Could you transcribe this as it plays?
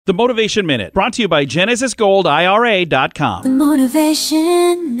The Motivation Minute, brought to you by GenesisGoldIRA.com. The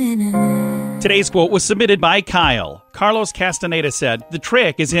Motivation Minute. Today's quote was submitted by Kyle. Carlos Castaneda said, "The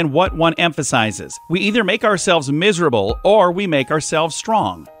trick is in what one emphasizes. We either make ourselves miserable or we make ourselves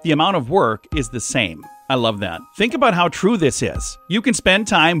strong. The amount of work is the same." I love that. Think about how true this is. You can spend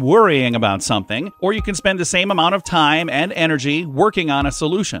time worrying about something, or you can spend the same amount of time and energy working on a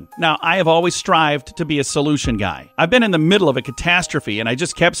solution. Now, I have always strived to be a solution guy. I've been in the middle of a catastrophe, and I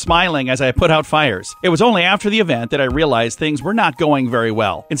just kept smiling as I put out fires. It was only after the event that I realized things were not going very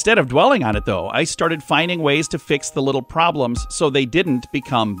well. Instead of dwelling on it, though, I started finding ways to fix the little problems so they didn't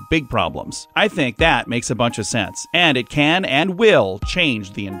become big problems. I think that makes a bunch of sense, and it can and will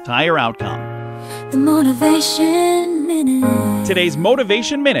change the entire outcome. The Motivation Minute. Today's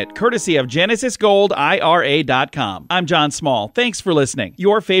Motivation Minute, courtesy of GenesisGoldIRA.com. I'm John Small. Thanks for listening.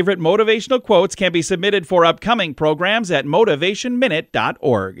 Your favorite motivational quotes can be submitted for upcoming programs at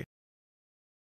MotivationMinute.org.